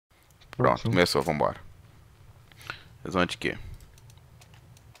Pronto, começou, vambora. Vocês vão de quê?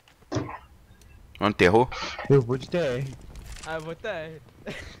 Vamos de terror? Eu vou de TR. Ah, eu vou de TR.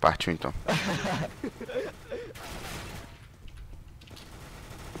 Partiu então.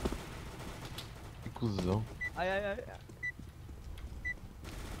 Que cuzão. Ai, ai, ai.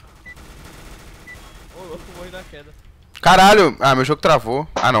 Ô, louco, morri na queda. Caralho! Ah, meu jogo travou.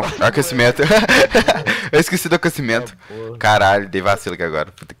 Ah não, aquecimento. Eu esqueci do aquecimento. Caralho, dei vacilo aqui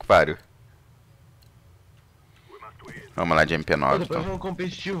agora. Puta que pariu. Vamos lá de MP9 Depois então. vamos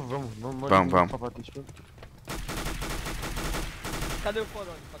competitivo, vamos. Vamos. Cadê o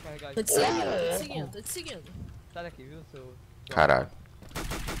forone pra carregar? Tô te seguindo, tô te seguindo. Sai daqui, viu, seu... Caralho.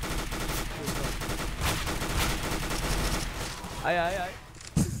 Ai, ai, ai.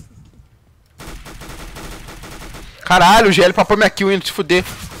 Caralho, o GL papou minha kill indo te fuder.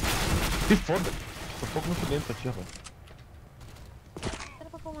 Se foda. Tô pouco me fudendo pra ti, rapaz. Era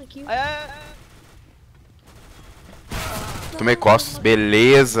pra pôr uma kill. Ai, ai, ai. Tomei costas,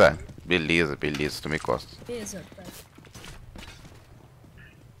 beleza. Beleza, tomei costas. Beleza, tá.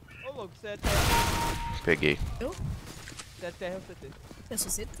 Ô, louco, você é TR. Peguei. Eu? Você é TR ou CT? Eu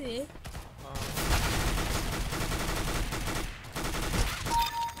sou CT.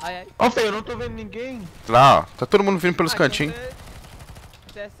 Ai, ai. Ó, feio, eu não tô vendo ninguém. Lá, ó. Tá todo mundo vindo pelos Então cantinhos.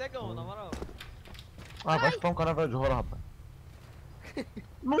 Você é cegão, na moral. Ah, vai chupar um carnaval de rola, rapaz.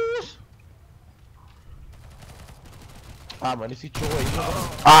 Nossa! Ah, mano, esse tio aí já...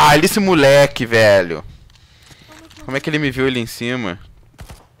 Ah, olha esse moleque, velho. Como é que ele me viu ali em cima?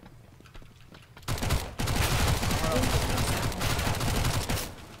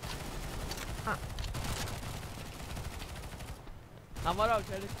 Na moral,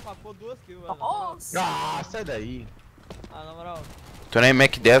 já ele papou 2 kills, velho. Nossa! Ah, sai daí. Ah, na moral. Tô na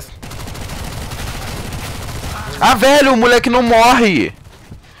Mac 10. Ah, velho, o moleque não morre.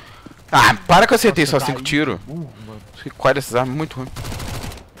 Ah, para que eu acertei só 5 tiros. Mano. Qual dessas armas muito ruim.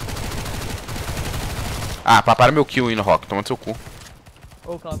 Ah, paparam meu kill indo, Rock. Toma no seu cu.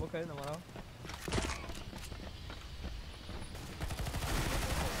 Ô, cala a boca aí, na moral.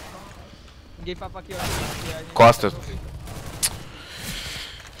 Ninguém papa aqui, ó. Costa.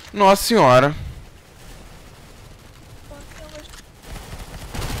 Nossa senhora.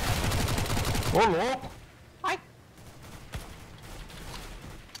 Ô, louco! Ai!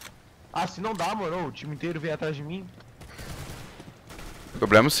 Ah, se não dá, mano, o time inteiro vem atrás de mim.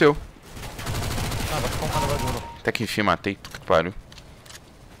 Problema seu. Ah, vai ficar um carnaval de rola. Até que enfim matei. Puta que pariu.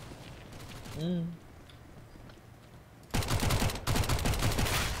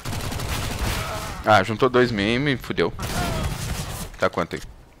 Ah, juntou 2 meme e fudeu. Tá quanto aí?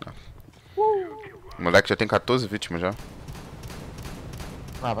 Ah. O moleque já tem 14 vítimas já.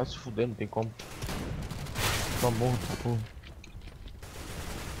 Ah, vai se fuder, não tem como. Tô morto, porra.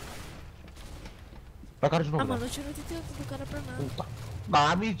 Vai cara de novo, Ah, né? mano, eu tirei 88 do cara pra nada. Puta.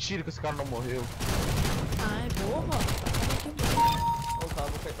 Ah, mentira que esse cara não morreu. Ah, é boa, ó. Ô, cala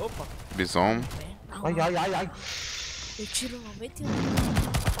a boca aí. Opa. Bison. Não, Ai, não. ai, ai, ai. Eu tiro 91.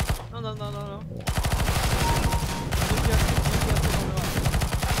 Não, não, não, não, não.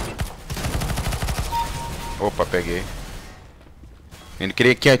 Opa, peguei. Ele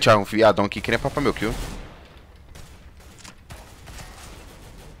queria que tinha um viadão aqui, queria papar meu kill.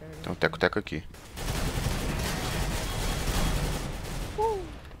 Tem um teco-teco aqui.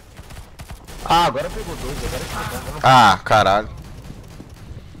 Ah, agora pegou 2, agora que pegou. Ah, caralho.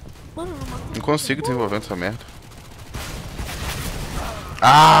 Mano, não matou. Não consigo desenvolvendo essa merda.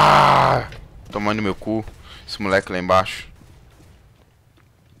 Ah! Tomando meu cu. Esse moleque lá embaixo.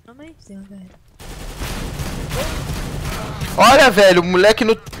 Calma aí, tem uma galera. Olha, velho, o moleque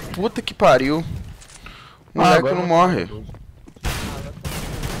no... Puta que pariu. O moleque não morre.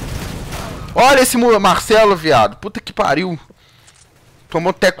 Olha esse Marcelo, viado. Puta que pariu.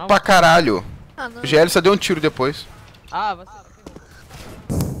 Tomou teco pra caralho. Ah, não. O GL só deu um tiro depois. Ah, você.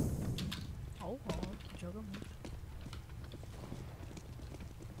 Ó, o Rock, joga muito.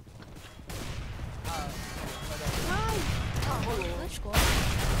 Ai! Rolou nas costas.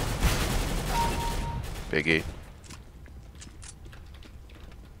 Peguei.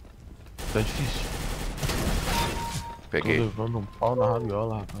 Tá difícil. Peguei. Tô levando um pau na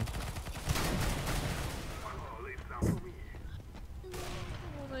rabiola, rapaz.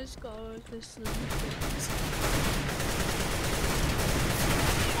 Nas costas.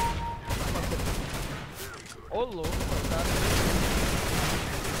 Ô, louco, mano, tá?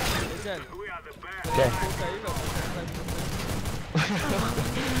 Ô, Jélio. Quer? Puta aí,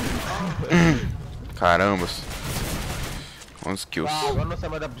 velho. Carambas. 11 kills. Ah, agora não sai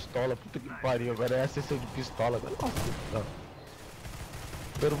mais da pistola, puta que pariu, agora é a sessão de pistola. Agora não.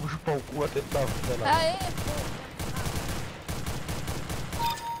 Primeiro eu vou chupar o cu até dar vida lá. Aê, pô.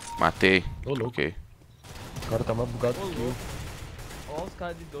 Matei. Ô, louco. Ok. O cara tá mais bugado Ô, que eu. louco. Ó os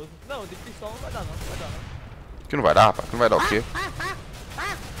caras de 12. Não, de pistola não vai dar não, não vai dar não. Que não vai dar, rapaz? Que não vai dar o quê?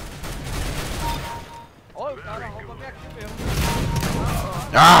 Ó, o cara rouba minha kill mesmo.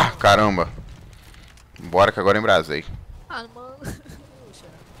 Ah, caramba. Bora que agora eu embrasei. Ah, mano. Puxa.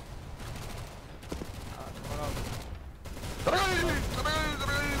 Ah, na moral.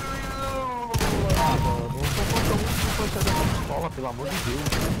 Ah, mano, não sou contra um que foi sair dessa pistola, pelo amor de Deus.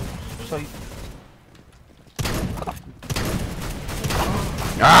 Isso aí.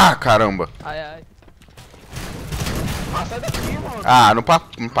 Ah, caramba. Ai, ai. Ah, sai daqui, mano. Ah, não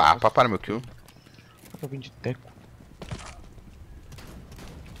para meu kill. Eu vim de teco.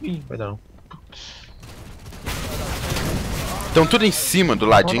 Ih, vai dar não. Estão tudo em cima do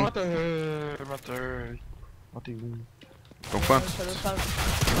ladinho. Matei um. Estão quantos? Mais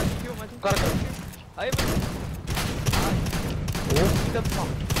kill, mais um Cara, kill. Aí, mano. Ô, filha de uma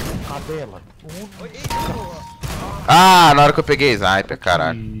cadela. Oi, eita, porra. Ah, na hora que eu peguei sniper,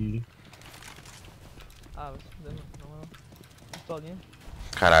 caralho. Ah, vai se fuder, mano. Na moral. Pistolinha.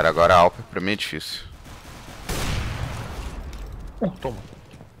 Caralho, agora a Alper pra mim é difícil. Toma.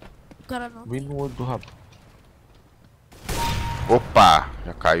 O cara não. Vem no olho do rabo. Opa,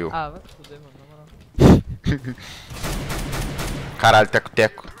 já caiu. Ah, vai se fuder, mano. Na moral. Caralho,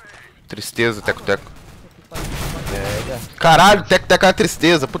 teco-teco. Tristeza, teco-teco. Pega. Caralho, teco-teco é uma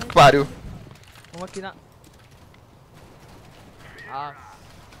tristeza, puta que pariu. Vamos aqui na... Ah,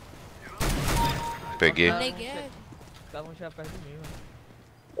 Peguei. Neguei. estavam já perto de mim,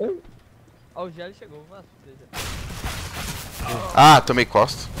 mano. Ó, o Gelli chegou, vai se fuder já. Ah, tomei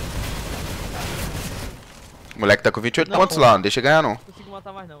costa. O moleque tá com 28 Não, pontos pô. lá, não deixa ganhar não. Não consigo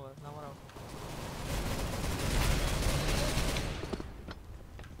matar mais não, mano. Na moral.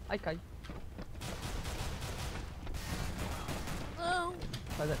 Ai, cai. Não.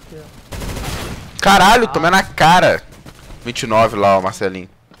 Faz aqui, ó. Caralho, tomei na cara. 29 lá, ó, Marcelinho.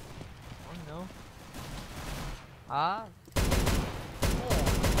 Oh, não. Ah.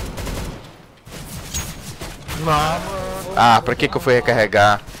 Não, Ah, pra que que eu fui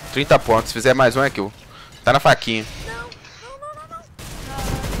recarregar? 30 pontos, se fizer mais um é kill. Tá na faquinha.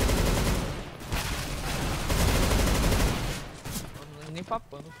 Nem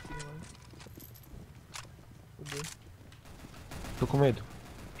papando, filho, mano. Fudeu. tô com medo.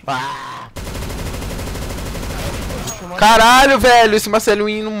 Caralho, velho, esse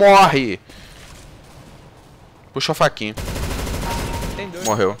Marcelinho não morre. Puxou a faquinha. Tem dois.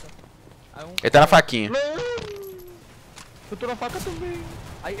 Morreu. Aí um... Ele tá na faquinha. Eu tô na faca também.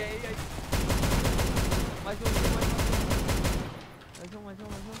 Ai, ai, ai. Mais um, mais um.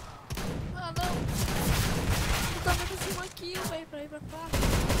 Ah, não. Eu tava em cima aqui, velho, pra ir pra cá.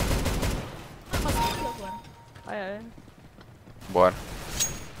 Ah, mas aqui agora. Ai, ai. Bora.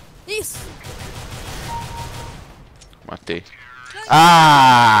 Isso. Matei.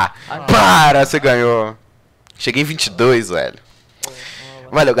 Ah! Para, você ganhou. Cheguei em 22, velho.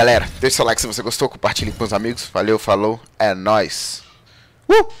 Valeu, galera. Deixa seu like se você gostou, compartilhe com os amigos. Valeu, falou. É nóis.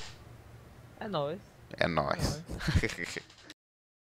 É nóis. É nóis.